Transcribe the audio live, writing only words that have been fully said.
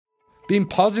Being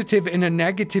positive in a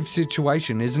negative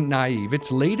situation isn't naive,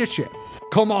 it's leadership.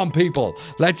 Come on, people.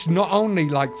 Let's not only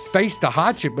face the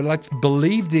hardship, but let's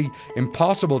believe the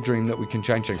impossible dream that we can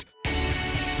change things.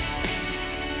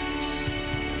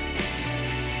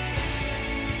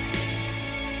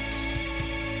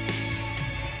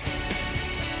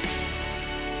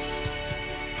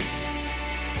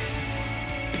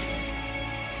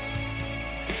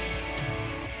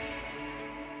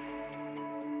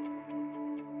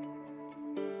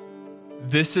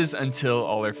 This is Until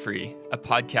All Are Free, a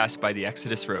podcast by the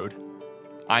Exodus Road.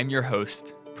 I'm your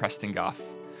host, Preston Goff,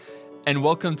 and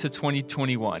welcome to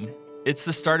 2021. It's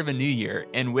the start of a new year,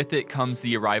 and with it comes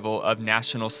the arrival of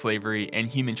National Slavery and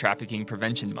Human Trafficking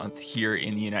Prevention Month here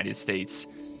in the United States.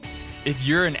 If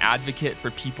you're an advocate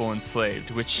for people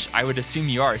enslaved, which I would assume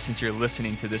you are since you're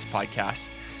listening to this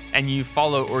podcast, and you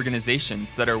follow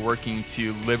organizations that are working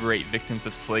to liberate victims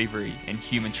of slavery and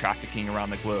human trafficking around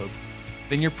the globe,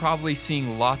 then you're probably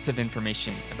seeing lots of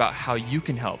information about how you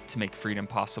can help to make freedom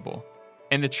possible.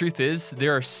 And the truth is,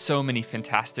 there are so many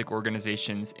fantastic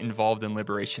organizations involved in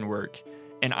liberation work,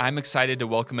 and I'm excited to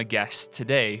welcome a guest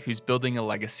today who's building a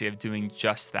legacy of doing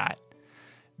just that.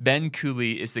 Ben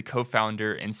Cooley is the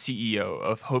co-founder and CEO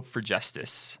of Hope for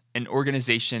Justice, an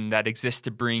organization that exists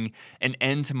to bring an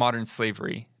end to modern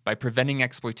slavery by preventing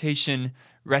exploitation,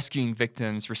 rescuing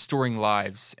victims, restoring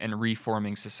lives, and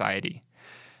reforming society.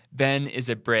 Ben is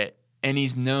a Brit, and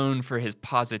he's known for his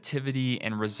positivity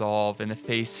and resolve in the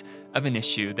face of an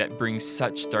issue that brings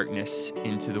such darkness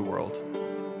into the world.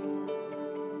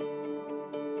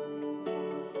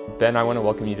 Ben, I want to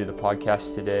welcome you to the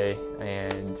podcast today,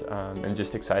 and I'm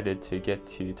just excited to get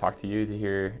to talk to you, to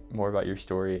hear more about your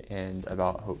story and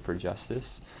about Hope for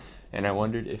Justice. And I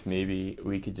wondered if maybe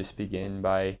we could just begin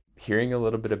by hearing a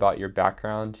little bit about your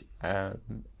background. I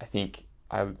think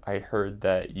I heard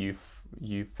that you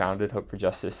founded Hope for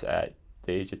Justice at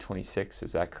the age of 26.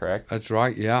 Is that correct? That's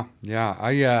right. Yeah.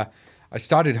 I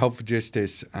started Hope for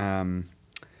Justice. I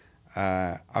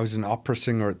was an opera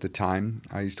singer at the time.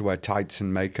 I used to wear tights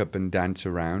and makeup and dance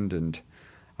around, and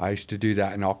I used to do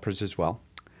that in operas as well.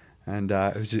 And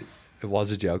it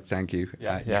was a joke. Thank you.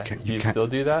 Yeah. Do you still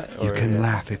do that? You can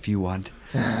laugh if you want.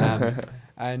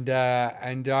 And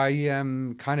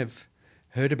I kind of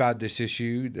heard about this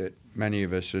issue that many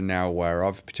of us are now aware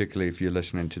of, particularly if you're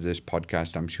listening to this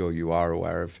podcast. I'm sure you are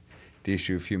aware of the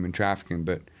issue of human trafficking.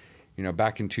 But,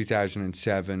 back in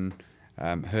 2007,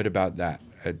 heard about that.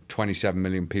 27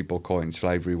 million people caught in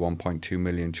slavery, 1.2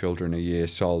 million children a year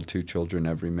sold, 2 children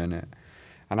every minute.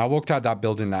 And I walked out that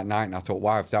building that night and I thought,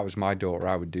 wow, if that was my daughter,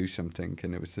 I would do something.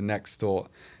 And it was the next thought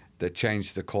that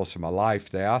changed the course of my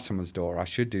life. They are someone's daughter, I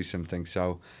should do something.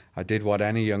 So I did what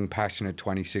any young, passionate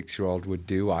 26-year-old would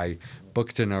do. I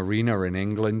booked an arena in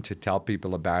England to tell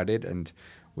people about it, and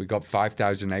we got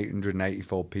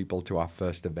 5,884 people to our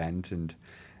first event, and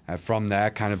from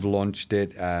there kind of launched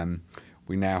it.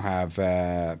 We now have,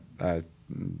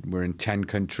 we're in 10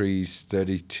 countries,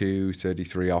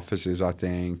 33 offices, I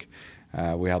think.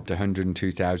 We helped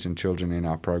 102,000 children in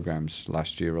our programs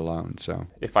last year alone. So,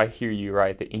 if I hear you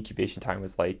right, the incubation time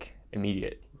was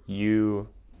immediate. You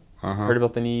heard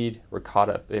about the need, were caught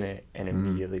up in it, and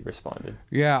immediately responded.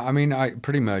 Yeah, I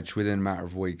pretty much within a matter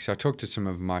of weeks. I talked to some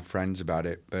of my friends about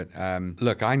it, but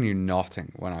look, I knew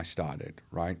nothing when I started,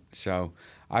 right? So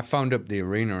I phoned up the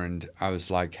arena and I was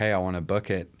like, hey, I want to book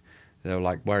it. They were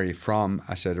like, where are you from?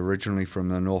 I said, originally from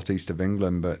the northeast of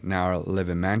England, but now I live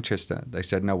in Manchester. They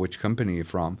said, no, which company are you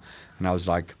from? And I was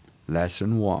like,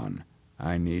 lesson 1,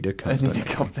 I need a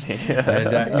company.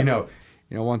 And,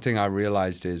 one thing I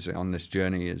realized is on this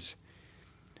journey is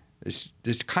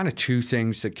there's kind of 2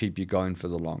 things that keep you going for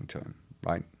the long term,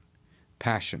 right?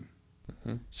 Passion.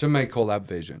 Mm-hmm. Some may call that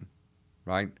vision,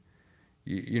 right?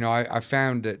 I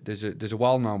found that there's a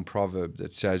well-known proverb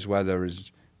that says where there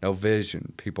is no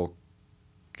vision, people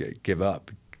give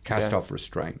up, cast off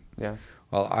restraint. Yeah.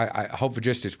 Well, I Hope for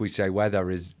Justice, we say where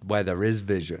there is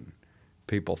vision,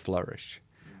 people flourish.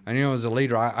 And as a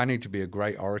leader, I need to be a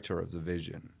great orator of the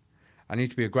vision. I need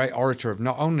to be a great orator of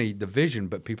not only the vision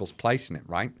but people's place in it,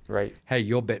 right? Right. Hey,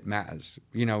 your bit matters.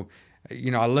 I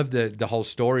love the whole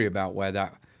story about where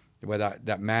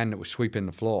that man that was sweeping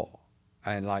the floor,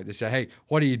 and they said, hey,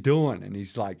 what are you doing? And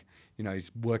he's like, he's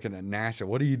working at NASA.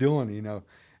 What are you doing?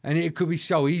 And it could be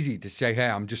so easy to say, hey,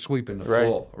 I'm just sweeping the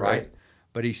floor, right?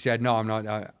 But he said, no, I'm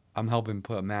not. I'm helping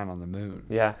put a man on the moon.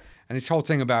 Yeah. And this whole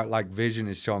thing about vision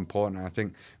is so important. And I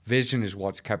think vision is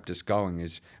what's kept us going,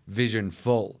 is vision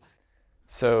full.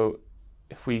 So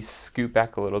if we scoot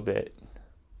back a little bit,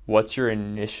 what's your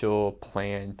initial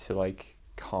plan to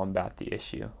combat the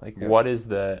issue? Like, Yeah. what is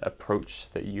the approach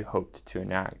that you hoped to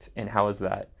enact, and how has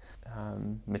that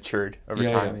matured over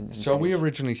time? And So we changed?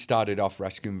 originally started off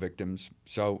rescuing victims.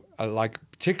 So like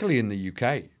particularly in the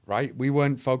UK, right? We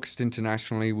weren't focused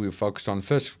internationally. We were focused on the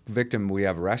first victim we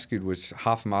ever rescued was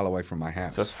half a mile away from my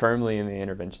house. So firmly in the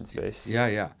intervention space.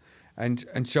 Yeah.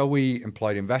 And so we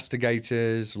employed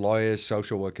investigators, lawyers,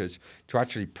 social workers to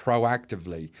actually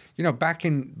proactively, back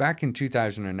in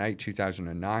 2008,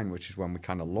 2009, which is when we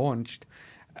kind of launched,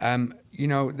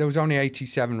 there was only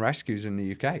 87 rescues in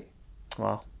the UK.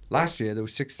 Wow. Last year, there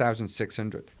was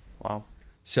 6,600. Wow.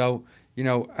 So,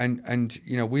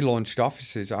 we launched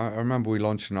offices. I remember we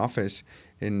launched an office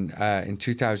in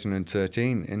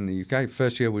 2013 in the UK.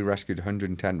 First year, we rescued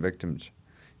 110 victims.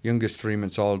 Youngest 3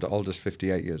 months old, oldest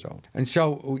 58 years old. And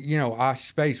so, our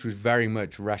space was very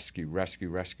much rescue.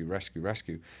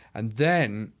 And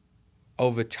then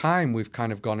over time, we've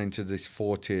kind of gone into this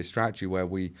 4-tier strategy where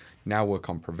we now work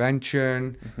on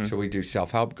prevention. Mm-hmm. So we do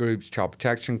self-help groups, child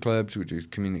protection clubs, we do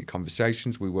community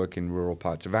conversations. We work in rural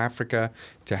parts of Africa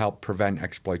to help prevent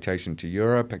exploitation to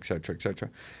Europe, et cetera, et cetera.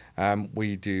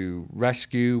 We do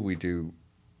rescue, we do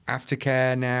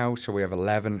aftercare now. So we have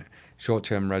 11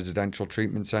 short-term residential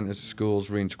treatment centres, schools,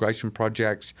 reintegration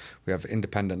projects. We have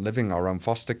independent living, our own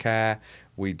foster care.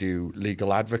 We do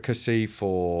legal advocacy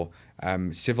for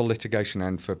civil litigation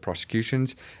and for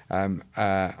prosecutions.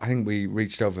 I think we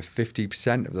reached over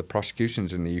 50% of the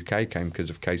prosecutions in the UK came because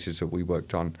of cases that we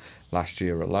worked on last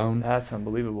year alone. That's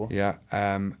unbelievable. Yeah,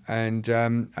 and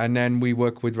then we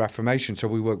work with Reformation. So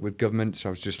we work with governments. I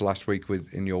was just last week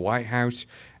in your White House,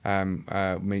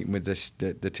 meeting with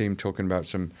the team, talking about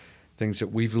some things that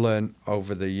we've learned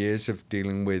over the years of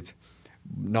dealing with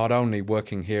not only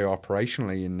working here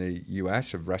operationally in the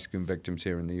US, of rescuing victims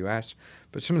here in the US,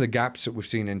 but some of the gaps that we've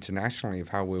seen internationally of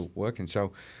how we're working.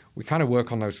 So we kind of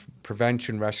work on those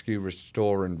prevention, rescue,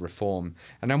 restore, and reform.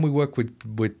 And then we work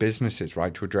with businesses,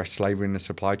 right, to address slavery in the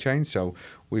supply chain. So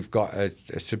we've got a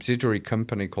subsidiary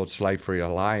company called Slave Free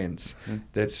Alliance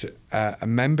that's a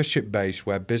membership base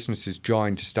where businesses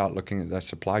join to start looking at their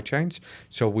supply chains.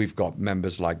 So we've got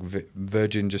members like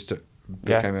Virgin just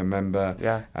became a member.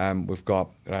 Yeah. We've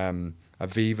got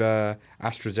Aviva,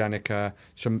 AstraZeneca,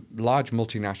 some large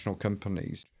multinational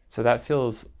companies. So that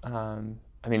feels,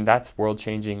 that's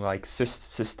world-changing, like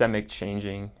systemic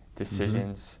changing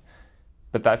decisions. Mm-hmm.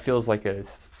 But that feels like a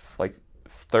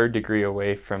third degree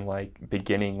away from like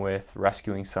beginning with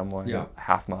rescuing someone a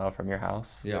half mile from your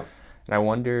house. Yeah. And I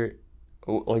wonder,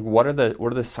 like, what are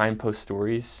the signpost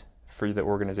stories for the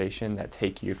organization that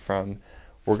take you from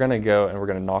we're going to go and we're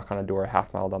going to knock on a door a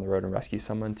half mile down the road and rescue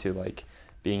someone to like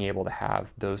being able to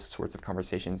have those sorts of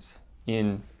conversations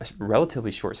in a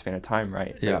relatively short span of time,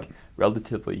 right? Yeah. Like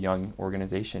relatively young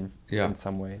organization in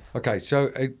some ways. Okay, so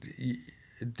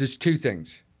there's two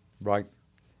things, right?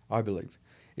 I believe.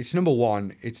 It's number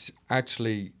one, it's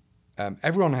actually,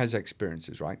 everyone has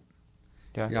experiences, right?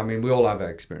 Yeah. We all have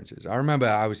experiences. I remember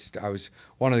I was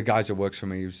one of the guys that works for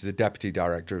me, he was the deputy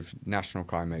director of National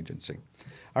Crime Agency.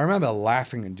 I remember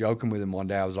laughing and joking with him one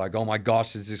day. I was like, oh my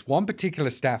gosh, there's this one particular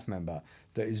staff member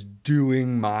that is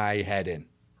doing my head in,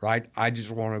 right? I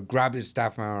just want to grab this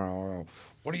staff member.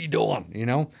 What are you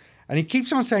doing? And he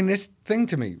keeps on saying this thing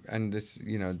to me. And this,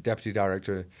 deputy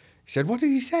director, he said, what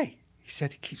did he say? He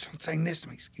said, he keeps on saying this to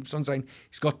me. He keeps on saying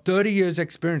he's got 30 years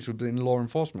experience within law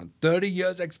enforcement. 30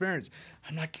 years experience.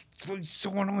 I'm like, it's so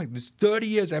annoying. There's 30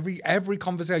 years every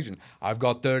conversation. I've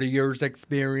got 30 years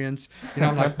experience.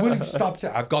 I'm like, will you stop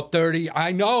saying, I've got 30.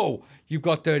 I know you've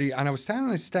got 30. And I was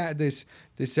telling this deputy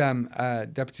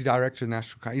director of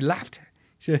National Crime. He laughed.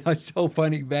 He said, it's so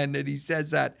funny, Ben, that he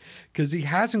says that because he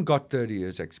hasn't got 30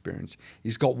 years experience.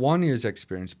 He's got 1 year's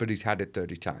experience, but he's had it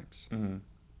 30 times. Mm-hmm.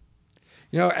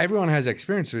 Everyone has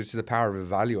experience, so it's the power of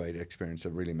evaluated experience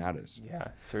that really matters. Yeah,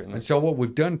 certainly. And so what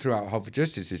we've done throughout Hope for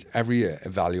Justice is every year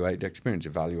evaluate experience.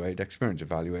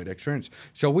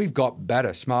 So we've got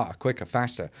better, smarter, quicker,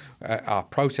 faster. Our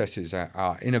processes,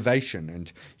 our innovation.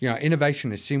 And,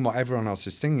 innovation is seeing what everyone else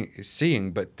is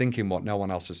seeing, but thinking what no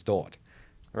one else has thought.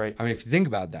 Right. If you think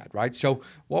about that, right? So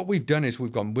what we've done is we're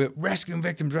rescuing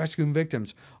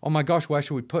victims. Oh my gosh, where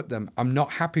should we put them? I'm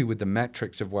not happy with the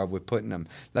metrics of where we're putting them.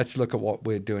 Let's look at what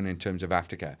we're doing in terms of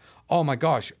aftercare. Oh my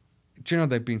gosh,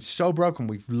 they've been so broken.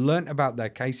 We've learned about their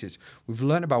cases. We've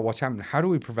learned about what's happening. How do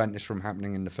we prevent this from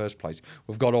happening in the first place?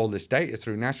 We've got all this data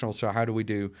through National, so how do we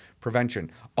do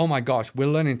prevention? Oh my gosh, we're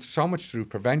learning so much through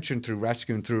prevention, through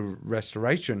rescue, and through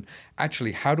restoration.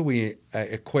 Actually, how do we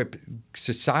equip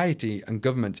society and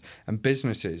governments and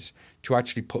businesses to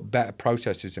actually put better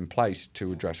processes in place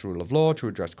to address rule of law, to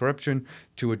address corruption,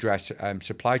 to address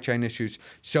supply chain issues.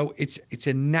 So it's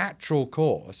a natural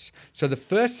course. So the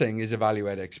first thing is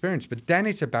evaluate experience, but then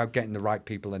it's about getting the right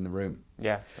people in the room.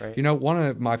 Yeah, right. You know, one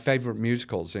of my favorite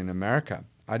musicals in America,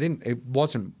 it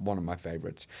wasn't one of my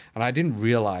favorites. And I didn't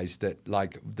realize that,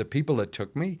 like, the people that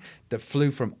took me, that flew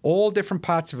from all different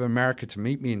parts of America to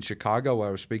meet me in Chicago where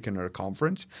I was speaking at a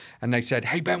conference, and they said,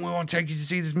 "Hey, Ben, we want to take you to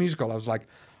see this musical." I was like,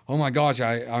 "Oh my gosh,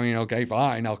 I mean, okay,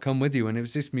 fine, I'll come with you." And it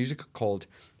was this musical called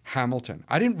Hamilton.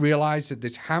 I didn't realize that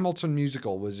this Hamilton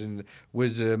musical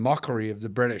was a mockery of the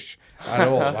British at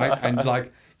all, right? And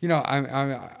like, you know,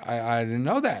 I didn't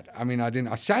know that. I mean,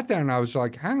 I sat there and I was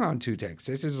like, hang on, two ticks.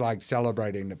 This is like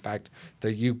celebrating the fact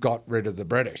that you got rid of the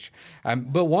British.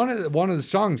 But one of the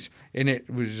songs in it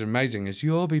was amazing. Is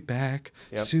 "You'll be back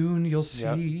soon. You'll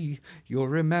see. You'll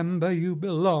remember you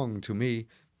belong to me."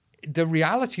 The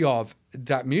reality of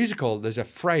that musical, there's a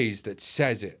phrase that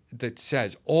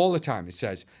says all the time. It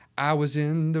says, "I was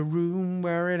in the room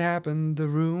where it happened, the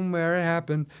room where it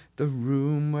happened, the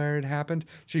room where it happened."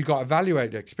 So you've got to evaluate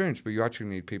the experience, but you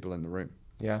actually need people in the room.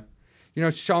 Yeah. You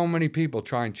know, so many people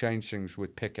try and change things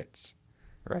with pickets.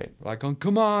 Right. Like, "Oh,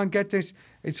 come on, get this."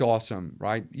 It's awesome,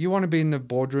 right? You want to be in the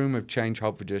boardroom of Change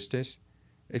Hope for Justice.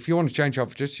 If you want to change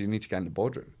Hope for Justice, you need to get in the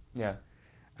boardroom. Yeah.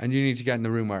 And you need to get in the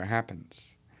room where it happens.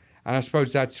 And I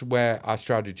suppose that's where our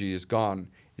strategy has gone,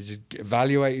 is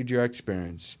evaluated your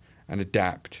experience and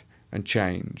adapt and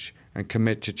change and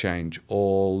commit to change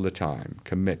all the time.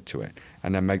 Commit to it.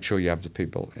 And then make sure you have the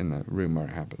people in the room where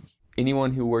it happens.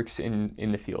 Anyone who works in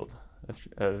the field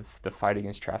of the fight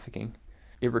against trafficking,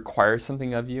 it requires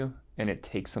something of you and it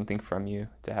takes something from you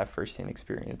to have firsthand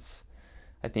experience.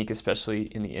 I think especially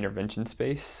in the intervention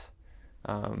space,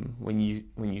 when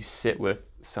you sit with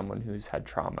someone who's had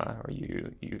trauma or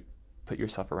you put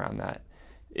yourself around that,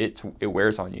 it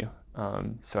wears on you.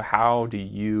 So how do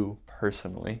you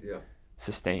personally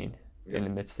sustain in the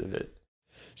midst of it?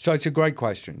 So it's a great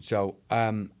question. So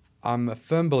I'm a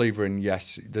firm believer in,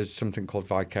 yes, there's something called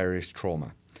vicarious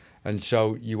trauma. And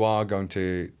so you are going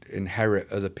to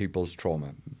inherit other people's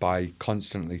trauma by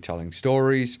constantly telling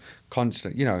stories,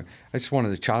 you know, it's one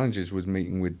of the challenges with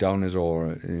meeting with donors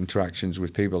or interactions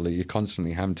with people, that you're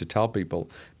constantly having to tell people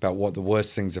about what the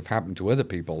worst things have happened to other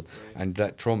people, and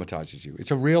that traumatizes you. It's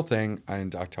a real thing,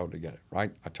 and I totally get it,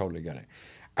 right? I totally get it.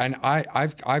 And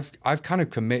I've kind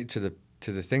of committed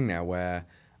to the thing now where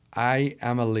I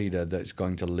am a leader that's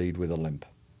going to lead with a limp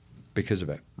because of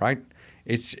it, right?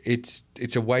 It's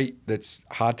a weight that's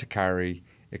hard to carry.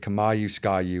 It can mar you,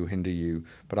 scar you, hinder you,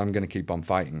 but I'm going to keep on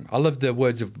fighting. I love the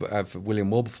words of William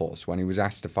Wilberforce when he was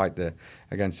asked to fight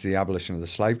against the abolition of the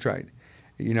slave trade.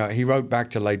 You know, he wrote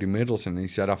back to Lady Middleton and he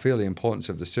said, "I feel the importance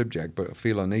of the subject, but I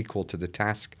feel unequal to the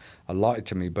task allotted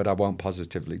to me, but I won't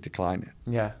positively decline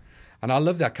it." Yeah. And I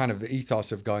love that kind of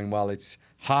ethos of going, well, it's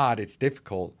hard, it's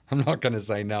difficult. I'm not going to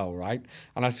say no, right?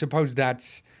 And I suppose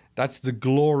that's the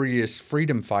glorious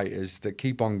freedom fighters that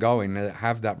keep on going, that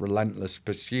have that relentless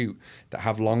pursuit, that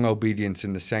have long obedience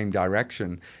in the same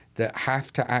direction, that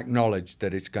have to acknowledge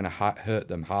that it's going to hurt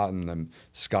them, harden them,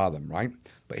 scar them, right?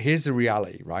 But here's the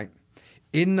reality, right?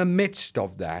 In the midst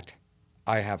of that,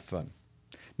 I have fun.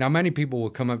 Now, many people will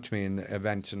come up to me in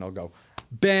events and they'll go,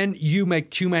 "Ben, you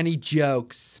make too many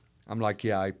jokes." I'm like,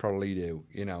 yeah, I probably do,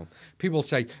 you know. People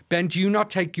say, "Ben, do you not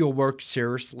take your work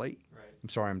seriously?" I'm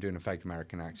sorry, I'm doing a fake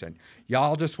American accent.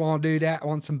 "Y'all just want to do that,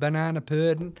 want some banana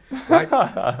pudding?" Right?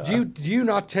 do you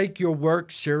not take your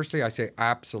work seriously? I say,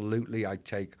 absolutely, I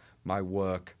take my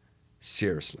work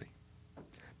seriously.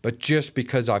 But just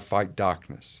because I fight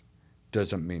darkness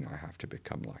doesn't mean I have to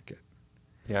become like it.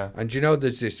 Yeah. And you know,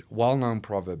 there's this well-known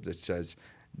proverb that says,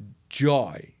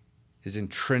 joy is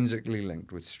intrinsically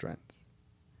linked with strength.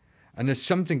 And there's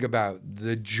something about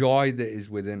the joy that is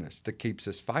within us that keeps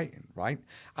us fighting, right?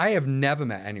 I have never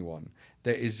met anyone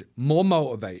that is more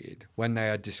motivated when they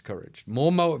are discouraged,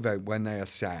 more motivated when they are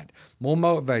sad, more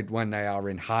motivated when they are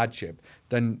in hardship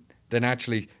than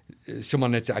actually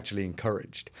someone that's actually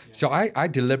encouraged. Yeah. So I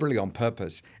deliberately, on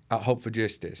purpose, at Hope for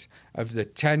Justice, of the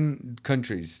 10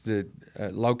 countries, the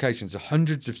locations, the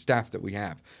hundreds of staff that we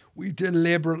have, we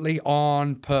deliberately,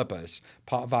 on purpose,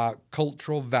 part of our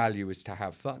cultural value is to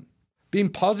have fun. Being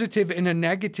positive in a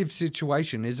negative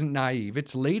situation isn't naive,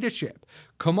 it's leadership.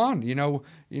 Come on, you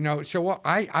know. So what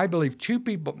I believe two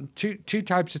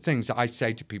types of things that I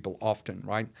say to people often,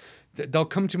 right? They'll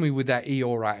come to me with their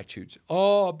Eeyore attitudes.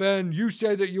 "Oh, Ben, you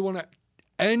say that you want to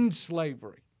end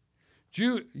slavery.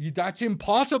 That's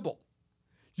impossible.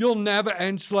 You'll never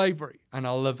end slavery. And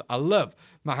I love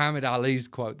Muhammad Ali's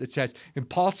quote that says,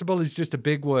 impossible is just a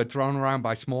big word thrown around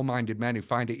by small-minded men who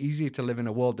find it easier to live in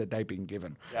a world that they've been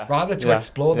given, rather to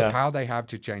explore the power they have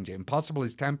to change it. Impossible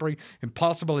is temporary.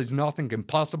 Impossible is nothing.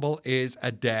 Impossible is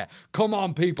a dare. Come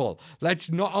on, people. Let's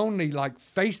not only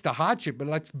face the hardship, but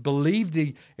let's believe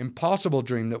the impossible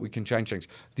dream that we can change things.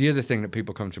 The other thing that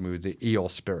people come to me with, the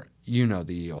Eeyore spirit. You know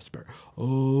the Eeyore spirit.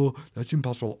 Oh, that's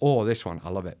impossible. Or this one, I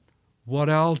love it.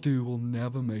 What I'll do will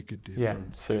never make a difference. Yeah,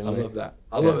 certainly. I love that.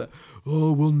 I love it.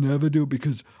 Oh, we'll never do it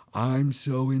because I'm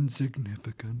so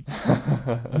insignificant.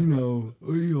 Eeyore.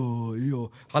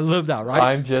 I love that, right?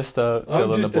 I'm just a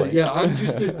fill in the blank. I'm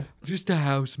just a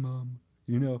house mom.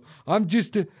 I'm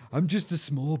just a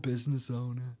small business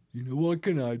owner. What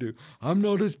can I do? I'm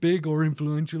not as big or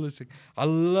influential as...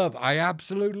 I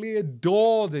absolutely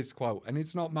adore this quote. And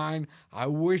it's not mine. I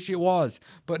wish it was.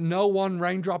 But no one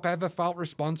raindrop ever felt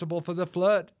responsible for the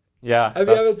flood. Yeah, Have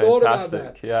you ever thought about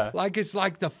that? Yeah. It's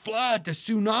like the flood, the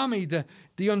tsunami,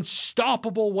 the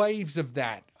unstoppable waves of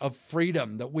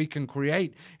freedom that we can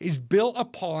create is built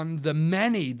upon the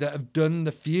many that have done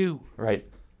the few. Right.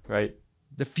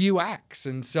 The few acts.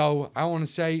 And so I want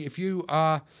to say, if you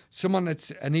are someone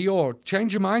that's an Eeyore,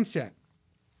 change your mindset,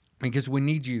 because we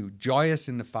need you joyous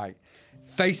in the fight.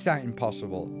 Face that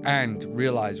impossible and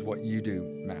realize what you do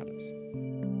matters.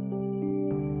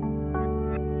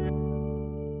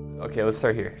 Okay, let's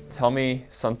start here. Tell me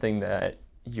something that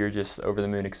you're just over the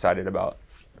moon excited about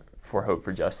for Hope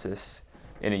for Justice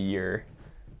in a year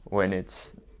when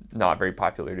it's not very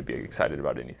popular to be excited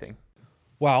about anything.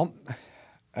 Well,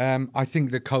 I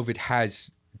think that COVID has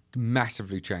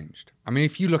massively changed. I mean,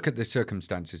 if you look at the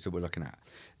circumstances that we're looking at,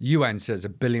 UN says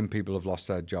 1 billion people have lost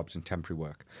their jobs in temporary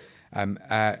work.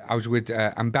 I was with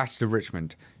Ambassador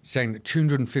Richmond saying that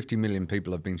 250 million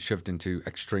people have been shoved into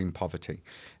extreme poverty.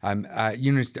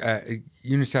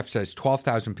 UNICEF says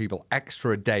 12,000 people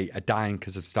extra a day are dying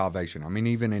because of starvation. I mean,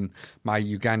 even in my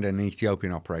Uganda and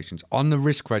Ethiopian operations, on the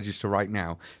risk register right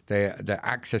now, their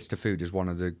access to food is one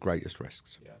of the greatest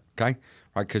risks. Yeah. Okay?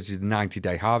 Right, because it's the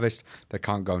 90-day harvest, they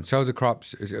can't go and harvest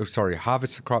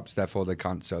the crops, therefore they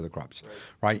can't sow the crops,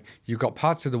 right? You've got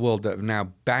parts of the world that have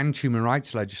now banned human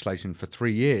rights legislation for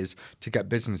 3 years to get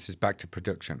businesses back to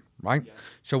production, right? Yeah.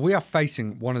 So we are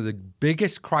facing one of the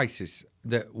biggest crises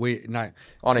that we now...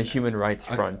 On a human rights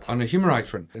front. On a human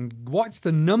rights front. And what's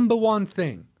the number one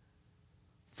thing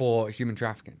for human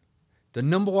trafficking? The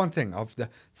number one thing of the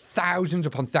thousands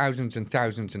upon thousands and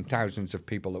thousands and thousands of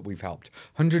people that we've helped,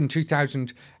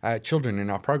 102,000 children in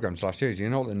our programs last year. Do you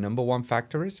know what the number one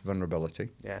factor is?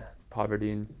 Vulnerability. Yeah,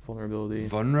 poverty and vulnerability.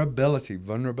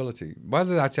 Vulnerability.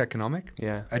 Whether that's economic,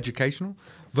 educational,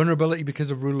 vulnerability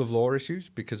because of rule of law issues,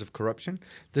 because of corruption.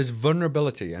 There's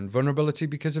vulnerability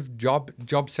because of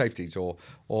job safeties or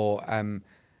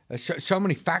so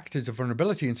many factors of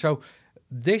vulnerability. And so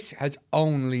this has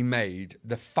only made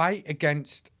the fight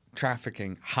against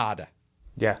trafficking harder.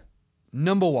 Yeah.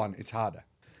 Number one, it's harder.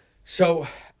 So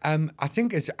I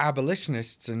think as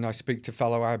abolitionists, and I speak to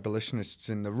fellow abolitionists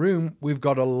in the room, we've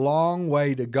got a long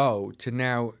way to go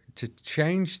to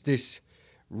change this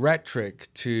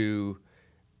rhetoric to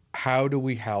how do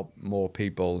we help more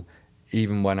people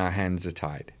even when our hands are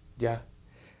tied. Yeah.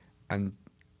 And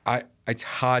it's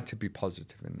hard to be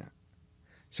positive in that.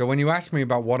 So when you ask me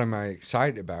about what am I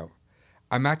excited about,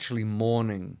 I'm actually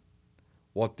mourning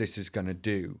what this is going to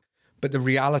do. But the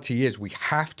reality is we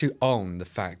have to own the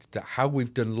fact that how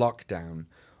we've done lockdown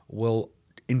will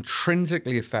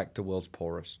intrinsically affect the world's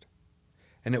poorest.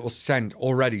 And it will send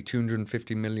already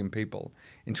 250 million people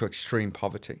into extreme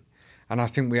poverty. And I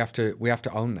think we have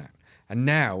to own that. And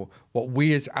now what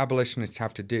we as abolitionists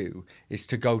have to do is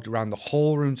to go around the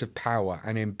whole rooms of power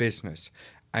and in business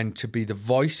and to be the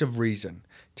voice of reason,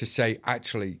 to say,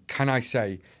 actually, can I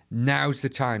say, now's the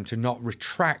time to not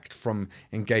retract from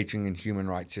engaging in human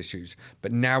rights issues,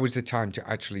 but now is the time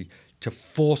to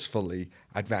forcefully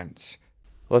advance.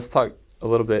 Let's talk a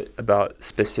little bit about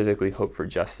specifically Hope for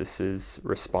Justice's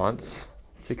response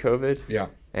to COVID. Yeah.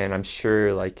 And I'm sure,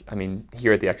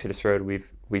 here at the Exodus Road,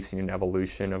 we've seen an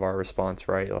evolution of our response,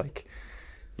 right? Like,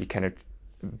 you kind of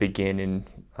begin in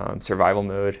survival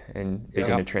mode and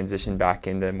begin to transition back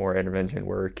into more intervention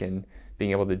work and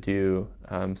being able to do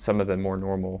some of the more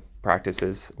normal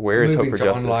practices. Where is Hope for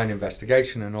Justice? Online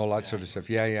investigation and all that sort of stuff.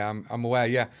 Yeah, I'm aware.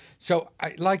 Yeah. So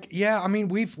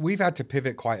we've had to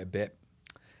pivot quite a bit.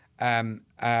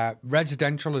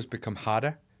 Residential has become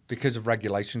harder because of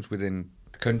regulations within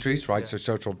countries, right? Yeah. So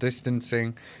social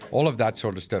distancing, all of that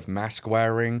sort of stuff, mask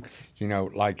wearing,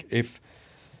 if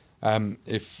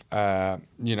if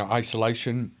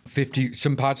isolation.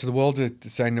 Some parts of the world are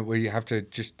saying that we have to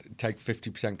just take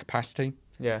 50% capacity.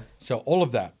 Yeah. So all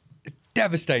of that is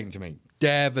devastating to me.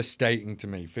 Devastating to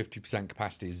me. 50%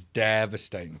 capacity is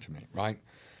devastating to me, right?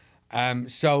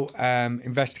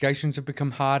 Investigations have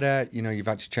become harder. You've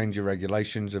had to change your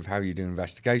regulations of how you do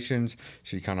investigations.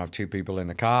 So you can't have two people in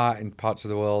a car in parts of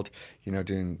the world,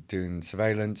 doing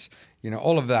surveillance,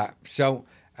 all of that. So,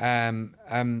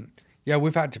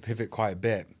 we've had to pivot quite a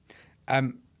bit.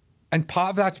 And part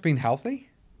of that's been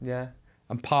healthy. Yeah.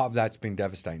 And part of that's been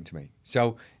devastating to me.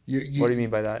 So what do you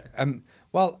mean by that?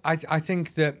 Well, I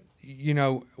think that,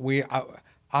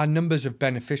 our numbers of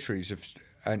beneficiaries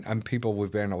and people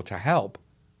we've been able to help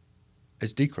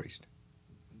has decreased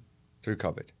through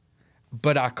COVID.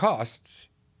 But our costs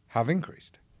have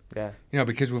increased. Yeah.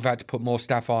 Because we've had to put more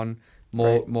staff on,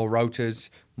 more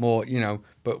rotas, more,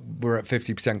 but we're at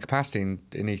 50% capacity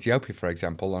in Ethiopia, for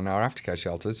example, on our aftercare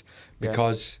shelters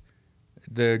because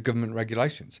the government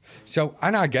regulations. So,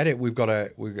 and I get it.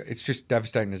 It's just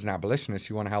devastating as an abolitionist.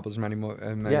 You want to help as many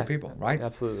people, right?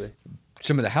 Absolutely.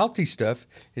 Some of the healthy stuff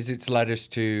is it's led us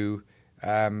to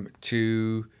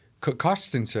cut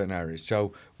costs in certain areas.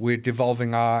 So we're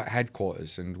devolving our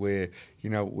headquarters, and we're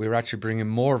actually bringing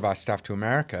more of our staff to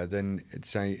America than,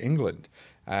 say, England.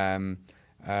 And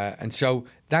so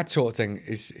that sort of thing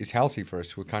is healthy for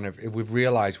us. We've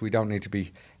realized we don't need to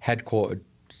be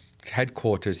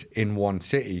headquarters in one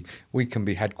city. We can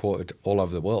be headquartered all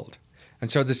over the world. And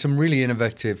so there's some really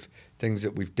innovative things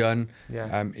that we've done,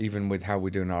 even with how we're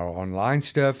doing our online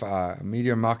stuff, our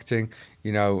media marketing,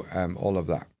 all of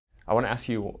that. I want to ask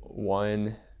you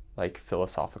one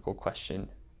philosophical question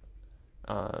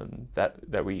that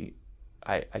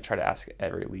I try to ask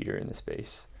every leader in the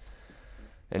space.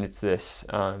 And it's this: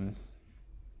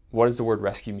 what does the word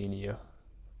rescue mean to you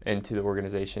and to the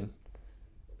organization?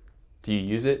 Do you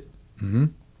use it? Mm-hmm.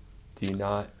 Do you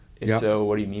not? If so,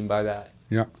 what do you mean by that?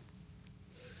 Yeah.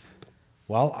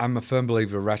 Well, I'm a firm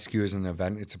believer rescue is an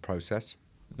event, it's a process.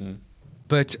 Mm.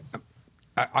 But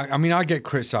I get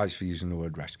criticised for using the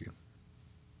word rescue.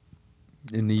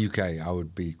 In the UK, I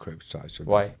would be criticised.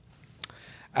 Why?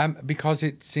 Because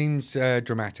it seems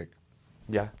dramatic.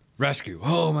 Yeah. Rescue,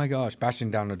 oh my gosh,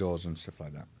 bashing down the doors and stuff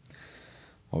like that.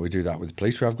 Well, we do that with the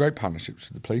police. We have great partnerships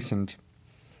with the police. And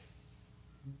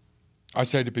I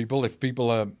say to people, if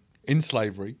people are in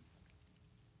slavery,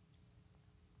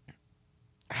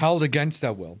 held against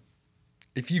their will,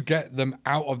 if you get them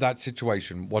out of that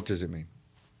situation, what does it mean?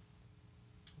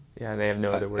 Yeah, and they have no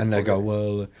other word. And they go,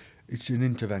 well, it's an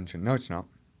intervention. No, it's not.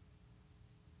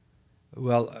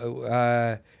 Well,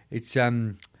 it's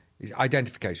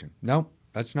identification. No,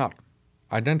 that's not.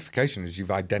 Identification is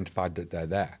you've identified that they're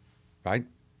there, right?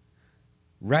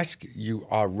 Rescue, you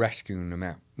are rescuing them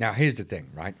out. Now, here's the thing,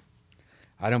 right?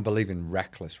 I don't believe in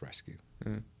reckless rescue,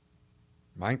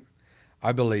 right?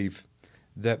 I believe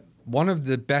that one of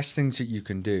the best things that you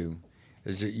can do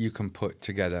is that you can put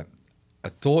together a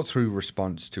thought-through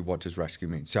response to what does rescue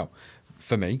mean. So,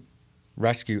 for me,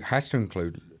 rescue has to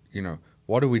include,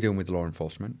 what are we doing with law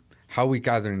enforcement? How are we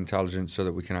gathering intelligence so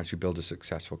that we can actually build a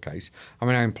successful case?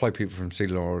 I employ people from sea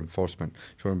law enforcement.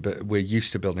 So we're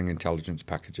used to building intelligence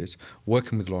packages,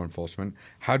 working with law enforcement.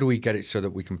 How do we get it so that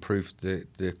we can prove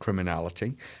the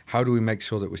criminality? How do we make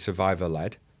sure that we're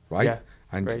survivor-led, right? Yeah.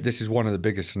 And Right. This is one of the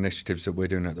biggest initiatives that we're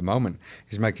doing at the moment,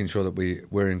 is making sure that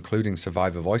we're including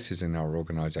survivor voices in our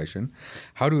organization.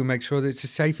 How do we make sure that it's a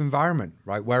safe environment,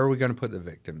 right? Where are we going to put the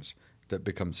victims that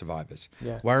become survivors?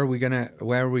 Yeah. Where are we going to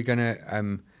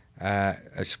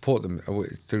support them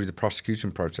through the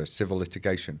prosecution process, civil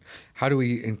litigation? How do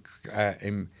we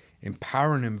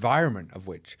empower an environment of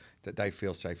which that they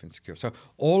feel safe and secure? So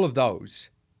all of those.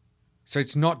 So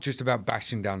it's not just about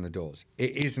bashing down the doors.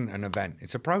 It isn't an event.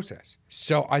 It's a process.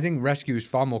 So I think rescue is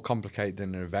far more complicated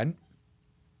than an event,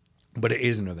 but it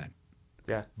is an event.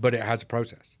 Yeah. But it has a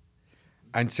process.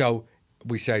 And so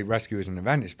we say rescue is an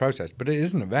event, it's a process, but it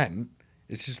is an event.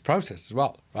 It's just a process as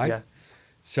well, right? Yeah.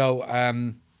 So,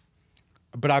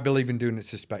 but I believe in doing it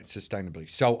sustainably.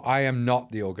 So I am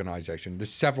not the organization.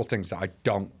 There's several things that I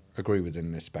don't agree with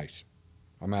in this space.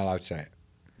 Am I allowed to say it?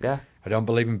 Yeah. I don't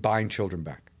believe in buying children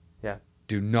back. Yeah.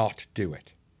 Do not do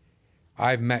it.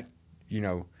 I've met,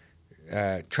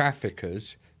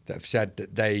 traffickers that have said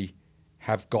that they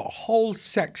have got a whole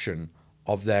section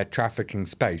of their trafficking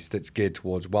space that's geared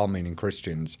towards well-meaning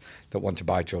Christians that want to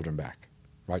buy children back.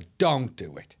 Right? Don't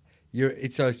do it.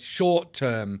 It's a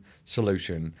short-term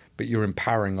solution, but you're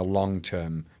empowering a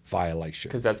long-term violation.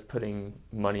 Because that's putting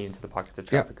money into the pockets of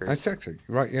traffickers. Yeah, exactly.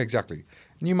 Right, yeah, exactly.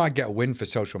 And you might get a win for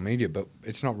social media, but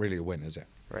it's not really a win, is it?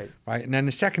 Right. Right. And then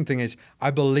the second thing is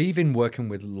I believe in working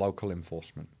with local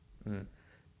enforcement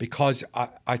because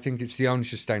I think it's the only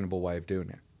sustainable way of doing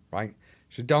it. Right.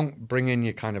 So don't bring in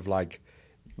your kind of like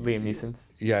Liam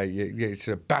Neeson's. Yeah,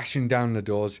 sort of bashing down the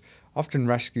doors. Often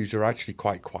rescues are actually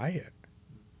quite quiet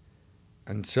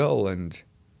and subtle,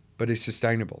 but it's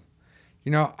sustainable.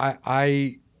 You know,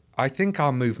 I think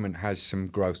our movement has some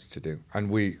growth to do,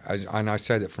 and I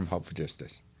say that from Hope for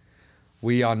Justice.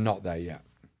 We are not there yet.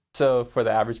 So for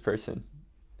the average person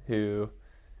who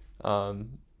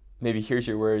maybe hears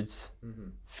your words,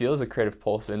 feels a creative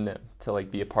pulse in them to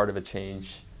like be a part of a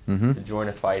change, to join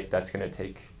a fight that's going to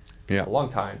take a long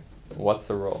time, what's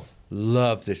the role?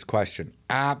 Love this question.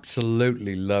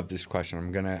 Absolutely love this question.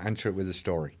 I'm going to answer it with a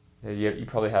story. You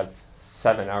probably have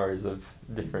 7 hours of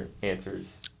different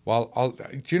answers. Well,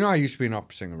 do you know I used to be an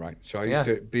opera singer, right? So I used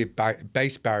to be a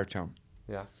bass baritone.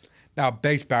 Yeah. Now,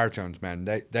 bass baritones, man,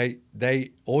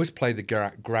 they always play the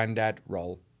granddad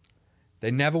role.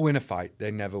 They never win a fight.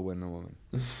 They never win a woman,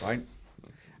 right?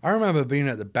 I remember being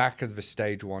at the back of the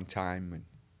stage one time, and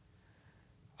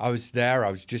I was there. I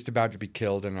was just about to be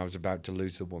killed, and I was about to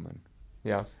lose the woman.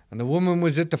 Yeah. And the woman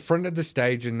was at the front of the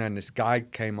stage, and then this guy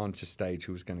came onto stage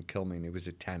who was going to kill me, and he was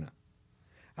a tenor.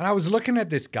 And I was looking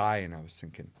at this guy, and I was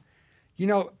thinking, you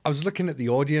know, I was looking at the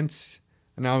audience,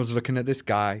 and I was looking at this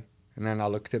guy, and then I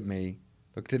looked at me,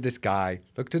 looked at this guy,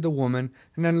 looked at the woman,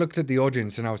 and then looked at the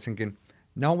audience, and I was thinking,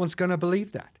 no one's going to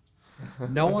believe that.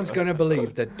 No one's going to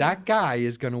believe that guy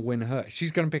is going to win her. She's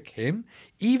going to pick him.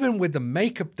 Even with the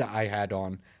makeup that I had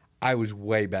on, I was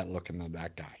way better looking than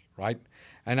that guy, right?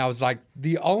 And I was like,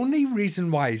 the only reason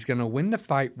why he's going to win the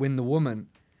fight, win the woman,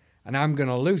 and I'm going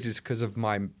to lose is because of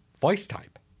my voice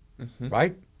type,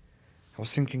 right? I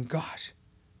was thinking, gosh,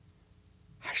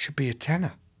 I should be a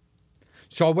tenor.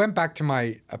 So I went back to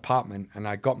my apartment and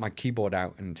I got my keyboard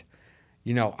out and,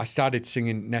 you know, I started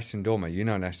singing Nessun Dorma. You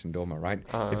know Nessun Dorma, right?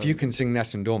 If you can sing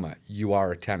Nessun Dorma, you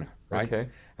are a tenor, right? Okay.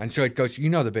 And so it goes, you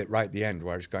know the bit right at the end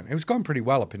where it's going. It was going pretty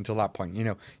well up until that point. You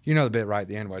know the bit right at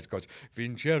the end where it goes,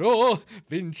 Vincero,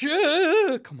 Vince.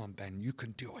 Come on, Ben, you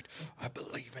can do it. I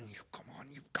believe in you. Come on,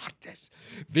 you've got this.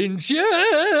 Vince.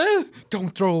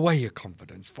 Don't throw away your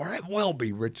confidence, for it will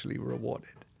be richly rewarded.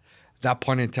 At that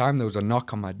point in time, there was a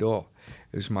knock on my door.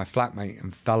 It was my flatmate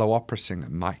and fellow opera singer,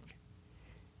 Mike.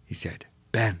 He said,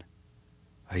 Ben,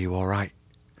 are you all right?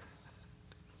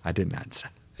 I didn't answer.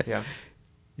 Yeah.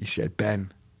 He said,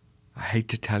 Ben, I hate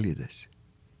to tell you this.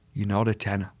 You're not a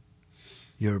tenor.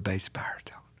 You're a bass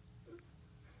baritone.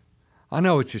 I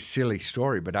know it's a silly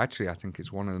story, but actually I think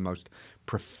it's one of the most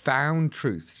profound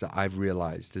truths that I've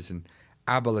realized as an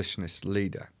abolitionist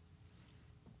leader.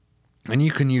 And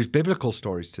you can use biblical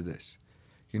stories to this.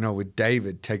 You know, with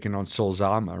David taking on Saul's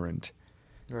armor and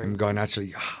him going,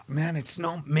 actually, man, it's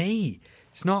not me.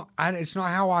 It's not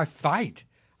how I fight.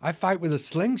 I fight with a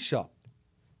slingshot.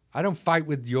 I don't fight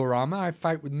with your armor. I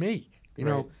fight with me. You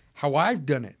know, how I've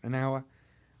done it and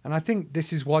and I think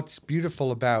this is what's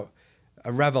beautiful about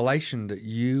a revelation that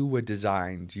you were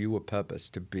designed, you were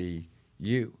purposed to be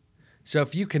you. So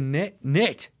if you can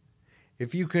knit.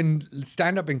 If you can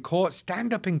stand up in court,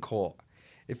 stand up in court.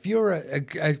 If you're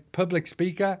a public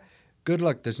speaker, good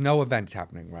luck. There's no events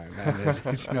happening right now.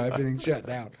 Everything's shut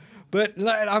down. But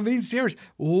I'm being serious.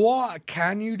 What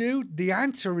can you do? The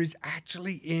answer is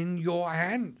actually in your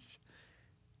hands.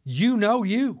 You know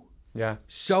you. Yeah.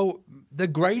 So the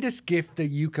greatest gift that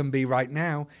you can be right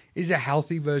now is a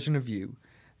healthy version of you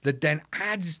that then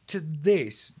adds to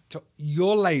this, to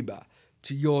your labor,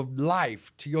 to your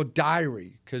life, to your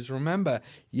diary. Because remember,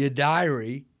 your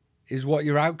diary is what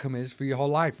your outcome is for your whole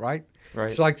life, right? Right.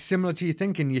 It's like similar to your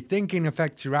thinking. Your thinking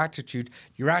affects your attitude.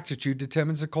 Your attitude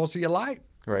determines the course of your life.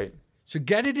 Right. So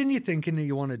get it in your thinking that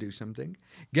you want to do something.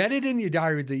 Get it in your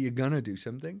diary that you're going to do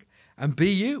something. And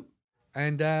be you.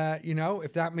 And,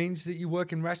 if that means that you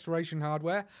work in restoration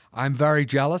hardware, I'm very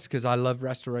jealous because I love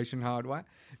restoration hardware.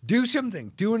 Do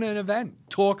something. Do an event.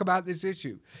 Talk about this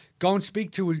issue. Go and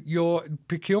speak to your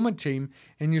procurement team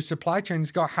in your supply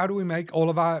chains. Go, how do we make all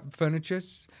of our furniture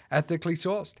ethically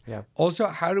sourced? Yeah. Also,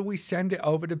 how do we send it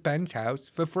over to Ben's house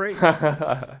for free?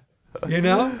 You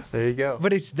know? There you go.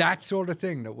 But it's that sort of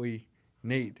thing that we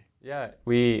need. Yeah.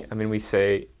 We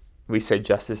say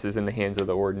justice is in the hands of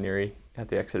the ordinary at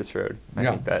the Exodus Road. I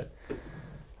think that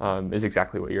is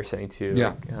exactly what you're saying too.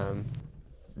 Yeah. Like,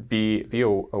 be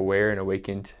aware and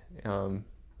awakened, no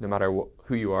matter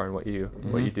who you are and what you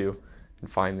do, and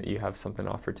find that you have something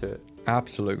to offer to it.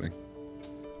 Absolutely.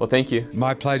 Well, thank you.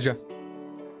 My pleasure.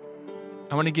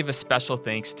 I want to give a special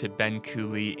thanks to Ben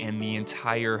Cooley and the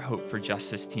entire Hope for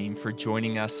Justice team for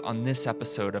joining us on this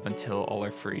episode of Until All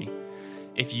Are Free.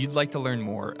 If you'd like to learn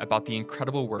more about the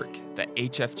incredible work that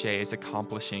HFJ is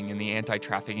accomplishing in the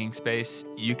anti-trafficking space,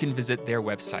 you can visit their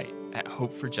website at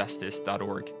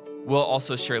hopeforjustice.org. We'll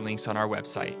also share links on our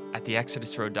website at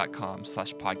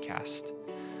theexodusroad.com/podcast.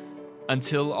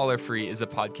 Until All Are Free is a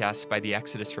podcast by The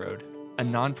Exodus Road, a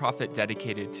nonprofit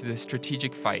dedicated to the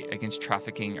strategic fight against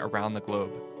trafficking around the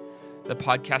globe. The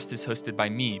podcast is hosted by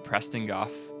me, Preston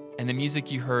Goff, and the music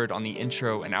you heard on the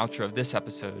intro and outro of this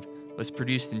episode was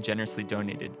produced and generously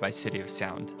donated by City of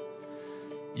Sound.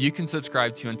 You can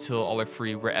subscribe to Until All Are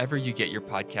Free wherever you get your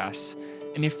podcasts,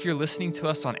 and if you're listening to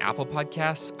us on Apple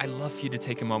Podcasts, I'd love for you to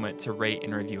take a moment to rate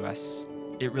and review us.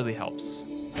 It really helps.